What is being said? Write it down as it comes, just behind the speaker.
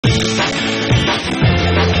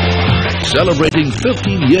celebrating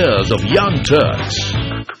 15 years of Young Turks.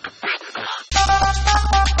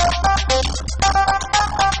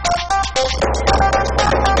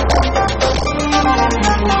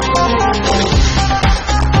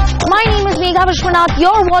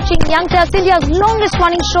 You're watching Young Turks, India's longest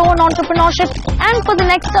running show on entrepreneurship, and for the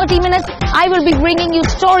next 30 minutes I will be bringing you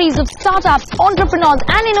stories of startups, entrepreneurs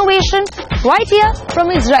and innovation right here from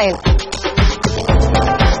Israel.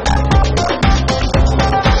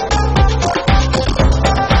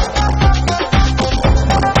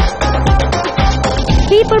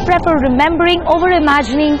 People prefer remembering over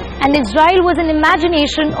imagining, and Israel was an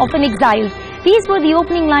imagination of an exile. These were the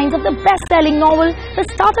opening lines of the best-selling novel, The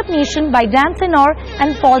Startup Nation by Dan Senor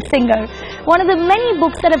and Paul Singer. One of the many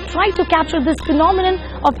books that have tried to capture this phenomenon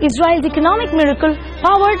of Israel's economic miracle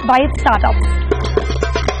powered by its startups.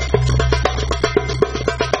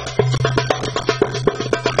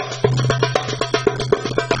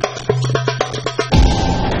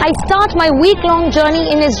 I start my week-long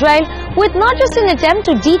journey in Israel with not just an attempt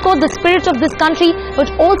to decode the spirit of this country,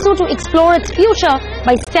 but also to explore its future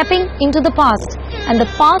by stepping into the past. And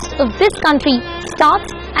the past of this country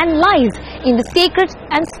starts and lies in the sacred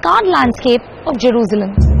and scarred landscape of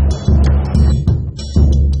Jerusalem.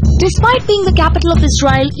 Despite being the capital of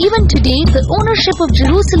Israel, even today the ownership of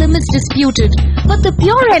Jerusalem is disputed. But the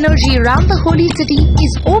pure energy around the holy city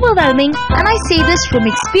is overwhelming, and I say this from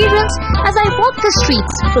experience as I walk the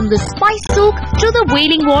streets from the spice souk to the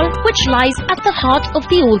Wailing Wall, which lies at the heart of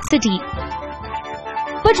the old city.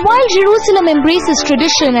 But while Jerusalem embraces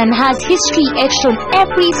tradition and has history etched on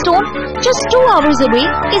every stone, just 2 hours away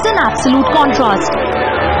is an absolute contrast.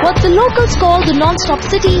 What the locals call the non-stop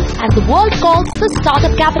city and the world calls the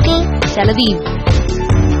startup capital, Tel Aviv.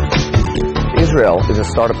 Israel is a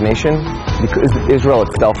startup nation because Israel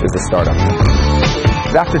itself is a startup.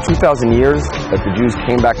 After 2,000 years that the Jews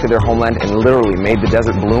came back to their homeland and literally made the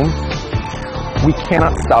desert bloom, we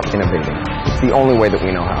cannot stop innovating. It's the only way that we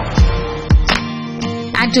know how.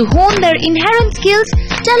 And to hone their inherent skills,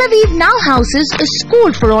 Tel Aviv now houses a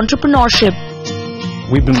school for entrepreneurship.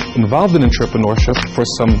 We've been involved in entrepreneurship for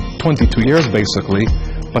some 22 years basically,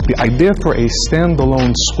 but the idea for a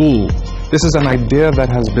standalone school, this is an idea that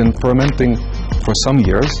has been fermenting for some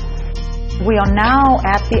years. We are now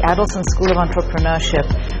at the Adelson School of Entrepreneurship,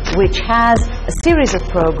 which has a series of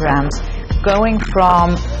programs going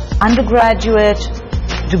from undergraduate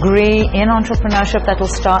degree in entrepreneurship that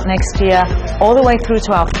will start next year, all the way through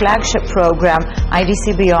to our flagship program,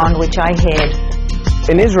 IDC Beyond, which I head.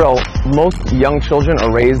 In Israel, most young children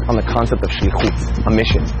are raised on the concept of shlichut, a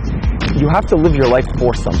mission. You have to live your life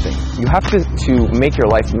for something. You have to make your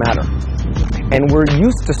life matter. And we're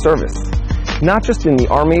used to service, not just in the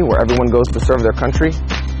army where everyone goes to serve their country,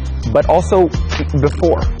 but also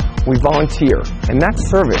before. We volunteer, and that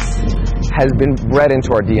service has been bred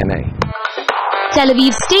into our DNA. Tel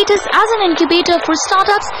Aviv's status as an incubator for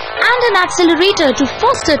startups and an accelerator to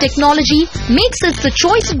foster technology makes it the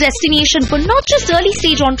choice of destination for not just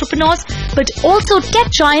early-stage entrepreneurs, but also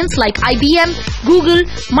tech giants like IBM, Google,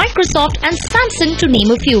 Microsoft and Samsung, to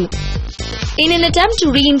name a few. In an attempt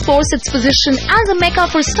to reinforce its position as a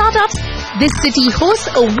mecca for startups, this city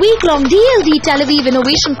hosts a week-long DLD Tel Aviv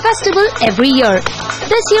Innovation Festival every year.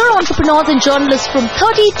 This year, entrepreneurs and journalists from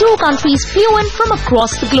 32 countries flew in from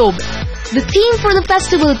across the globe. The theme for the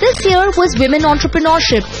festival this year was women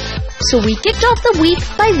entrepreneurship. So we kicked off the week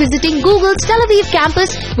by visiting Google's Tel Aviv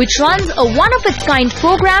campus, which runs a one-of-its-kind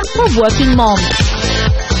program for working moms.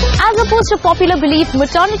 As opposed to popular belief,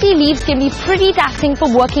 maternity leaves can be pretty taxing for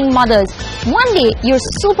working mothers. One day, you're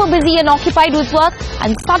super busy and occupied with work,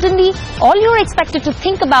 and suddenly, all you're expected to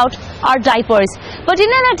think about are diapers. But in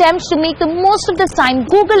an attempt to make the most of this time,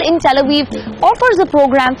 Google in Tel Aviv offers a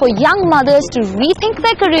program for young mothers to rethink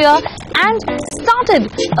their career and started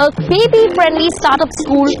a baby-friendly startup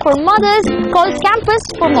school for mothers called Campus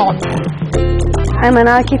for Moms. I'm an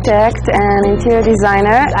architect and interior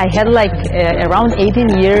designer. I had around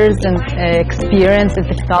 18 years in experience in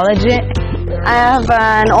technology. I have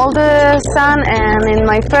an older son, and in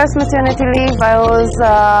my first maternity leave I was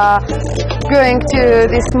going to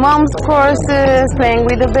these mom's courses, playing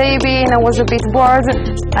with the baby, and I was a bit bored.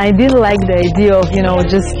 I didn't like the idea of,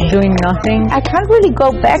 just doing nothing. I can't really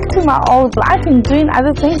go back to my old life and doing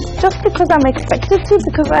other things just because I'm expected to,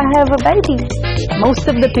 because I have a baby. Most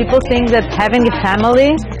of the people think that having a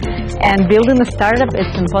family and building a startup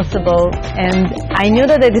is impossible, and I knew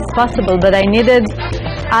that it is possible, but I needed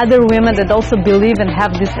other women that also believe and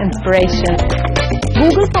have this inspiration.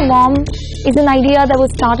 Google for Mom is an idea that was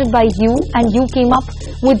started by you, and you came up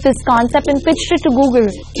with this concept and pitched it to Google.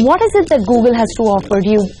 What is it that Google has to offer? Do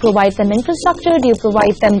you provide them infrastructure? Do you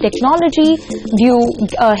provide them technology? Do you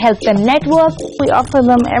help them network? We offer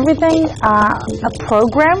them everything, a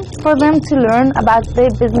program for them to learn about their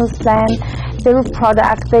business plan, their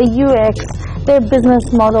product, their UX, their business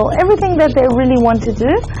model, everything that they really want to do.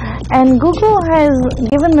 And Google has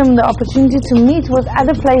given them the opportunity to meet with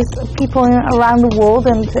other people around the world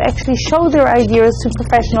and to actually show their ideas to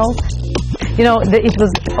professionals. You know, it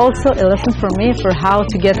was also a lesson for me for how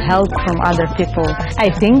to get help from other people.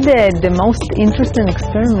 I think the most interesting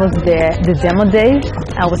experience was the demo day.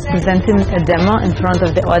 I was presenting a demo in front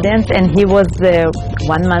of the audience, and he was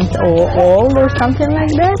 1 month old or something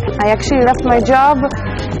like that. I actually left my job 2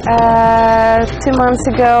 months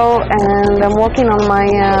ago, and I'm working on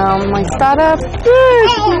my startup.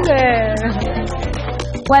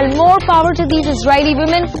 Well, more power to these Israeli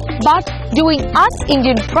women, but doing us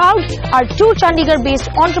Indian proud are two Chandigarh-based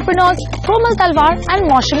entrepreneurs, Komal Talwar and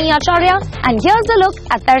Maushami Acharya, and here's a look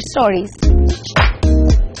at their stories.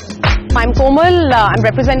 I'm Komal, I'm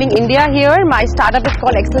representing India here. My startup is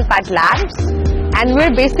called Excelpat Labs, and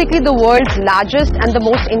we're basically the world's largest and the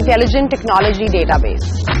most intelligent technology database.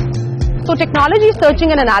 So technology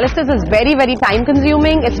searching and analysis is very, very time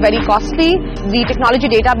consuming. It's very costly. The technology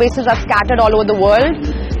databases are scattered all over the world.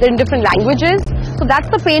 They're in different languages. So that's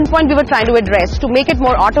the pain point we were trying to address, to make it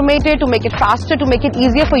more automated, to make it faster, to make it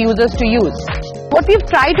easier for users to use. What we've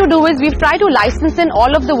tried to do is we've tried to license in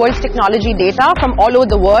all of the world's technology data from all over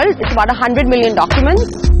the world. It's about 100 million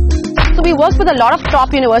documents. So we work with a lot of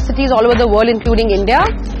top universities all over the world, including India.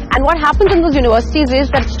 And what happens in those universities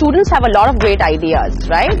is that students have a lot of great ideas,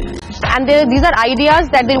 right? And these are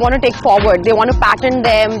ideas that they want to take forward. They want to patent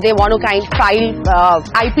them. They want to file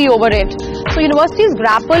IP over it. So universities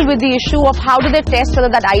grapple with the issue of how do they test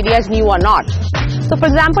whether that idea is new or not. So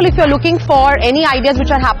for example, if you're looking for any ideas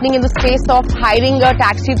which are happening in the space of hiring a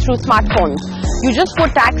taxi through smartphones, you just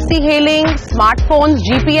put taxi hailing, smartphones,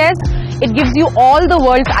 GPS. It gives you all the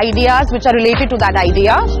world's ideas which are related to that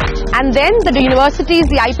idea. And then the universities,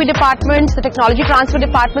 the IP departments, the technology transfer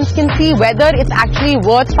departments can see whether it's actually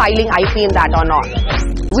worth filing IP in that or not.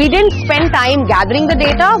 We didn't spend time gathering the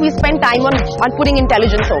data, we spent time on putting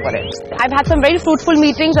intelligence over it. I've had some very fruitful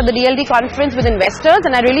meetings at the DLD conference with investors,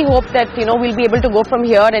 and I really hope that we'll be able to go from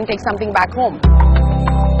here and take something back home.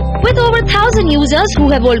 With over 1,000 users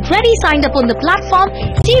who have already signed up on the platform,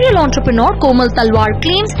 serial entrepreneur Komal Talwar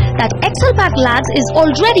claims that Excelpat Labs is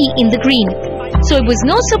already in the green. So it was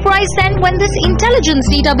no surprise then when this intelligence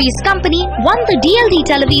database company won the DLD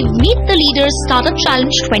Tel Aviv Meet the Leaders Startup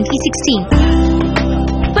Challenge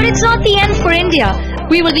 2016. But it's not the end for India.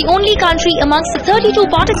 We were the only country amongst the 32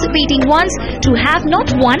 participating ones to have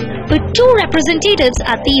not one but two representatives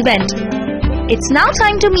at the event. It's now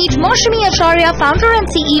time to meet Maushami Acharya, founder and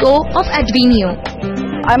CEO of Advenio.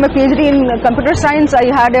 I'm a PhD in computer science. I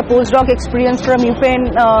had a postdoc experience from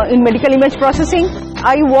UPenn in medical image processing.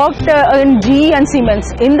 I worked in GE and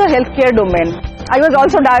Siemens in the healthcare domain. I was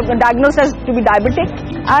also diagnosed as to be diabetic,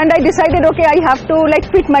 and I decided, okay, I have to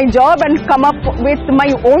quit my job and come up with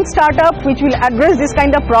my own startup which will address this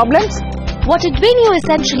kind of problems. What Advenio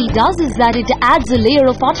essentially does is that it adds a layer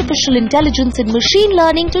of artificial intelligence and machine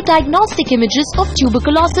learning to diagnostic images of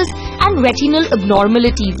tuberculosis and retinal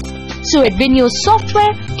abnormalities. So Advenio's software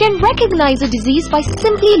can recognize a disease by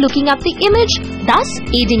simply looking at the image, thus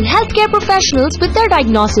aiding healthcare professionals with their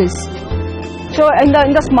diagnosis. So in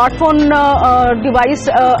the smartphone device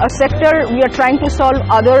sector, we are trying to solve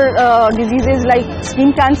other diseases like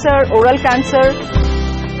skin cancer, oral cancer.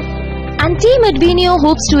 And Team Advenio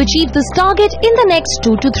hopes to achieve this target in the next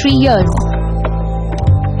 2 to 3 years.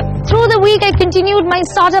 Through the week, I continued my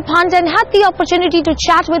startup hunt and had the opportunity to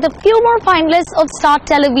chat with a few more finalists of Start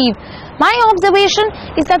Tel Aviv. My observation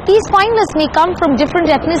is that these finalists may come from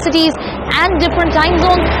different ethnicities and different time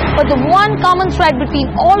zones, but the one common thread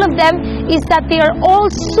between all of them is that they are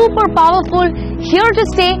all super powerful, here to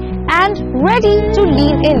stay, and ready to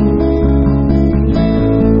lean in.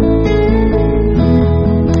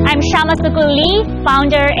 I'm Shama Sukul Lee,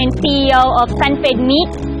 founder and CEO of Sunfed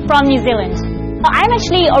Meat from New Zealand. I'm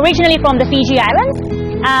actually originally from the Fiji Islands,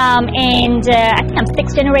 and I think I'm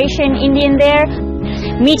 6th generation Indian there.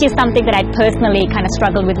 Meat is something that I personally kind of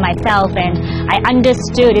struggled with myself, and I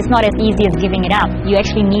understood it's not as easy as giving it up. You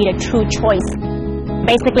actually need a true choice.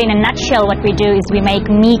 Basically, in a nutshell, what we do is we make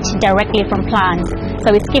meat directly from plants.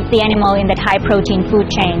 So we skip the animal in that high protein food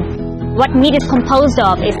chain. What meat is composed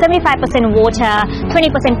of is 75% water,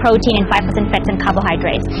 20% protein, and 5% fats and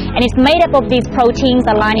carbohydrates. And it's made up of these proteins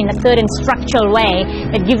aligned in a certain structural way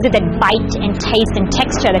that gives it that bite and taste and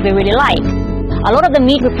texture that we really like. A lot of the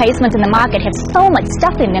meat replacements in the market have so much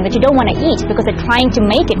stuff in them that you don't want to eat because they're trying to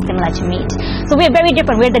make it similar to meat. So we're very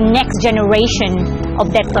different. We're the next generation of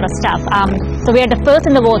that sort of stuff. So we're the first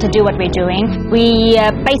in the world to do what we're doing. We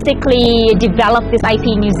basically developed this IP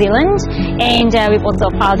in New Zealand, and we've also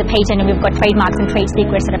filed a patent, and we've got trademarks and trade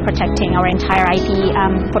secrets that are protecting our entire IP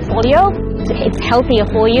portfolio. It's healthier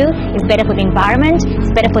for you, it's better for the environment, it's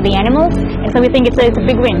better for the animals, and so we think it's a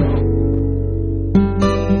big win.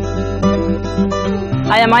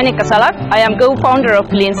 I am Annika Salak. I am co-founder of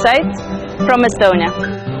Cleansight from Estonia.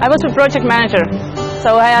 I was a project manager,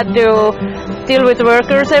 so I had to deal with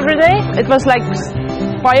workers every day. It was like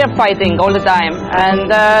firefighting all the time,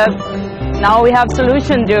 and now we have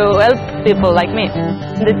solution to help people like me.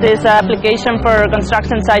 This is an application for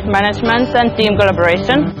construction site management and team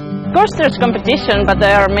collaboration. Of course there's competition, but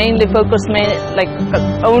they are mainly focused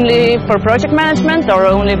only for project management or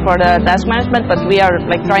only for the task management, but we are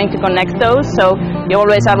trying to connect those, so you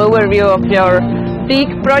always have overview of your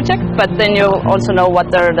big project, but then you also know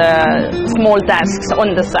what are the small tasks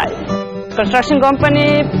on the side. Construction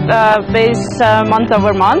company pays month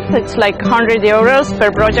over month. It's like 100 euros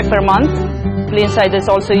per project per month. Cleansight is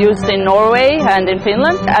also used in Norway and in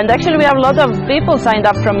Finland, and actually we have a lot of people signed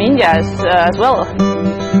up from India as well.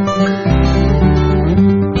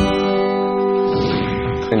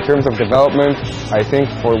 In terms of development, I think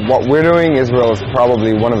for what we're doing, Israel is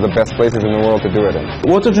probably one of the best places in the world to do it in.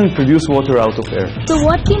 Water doesn't produce water out of air. So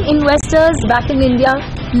what can investors back in India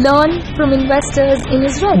learn from investors in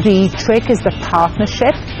Israel? The trick is the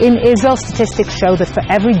partnership. In Israel, statistics show that for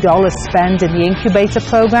every dollar spent in the incubator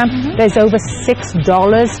program, there's over $6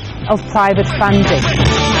 of private funding.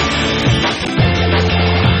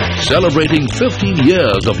 Celebrating 15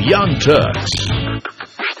 years of Young Turks.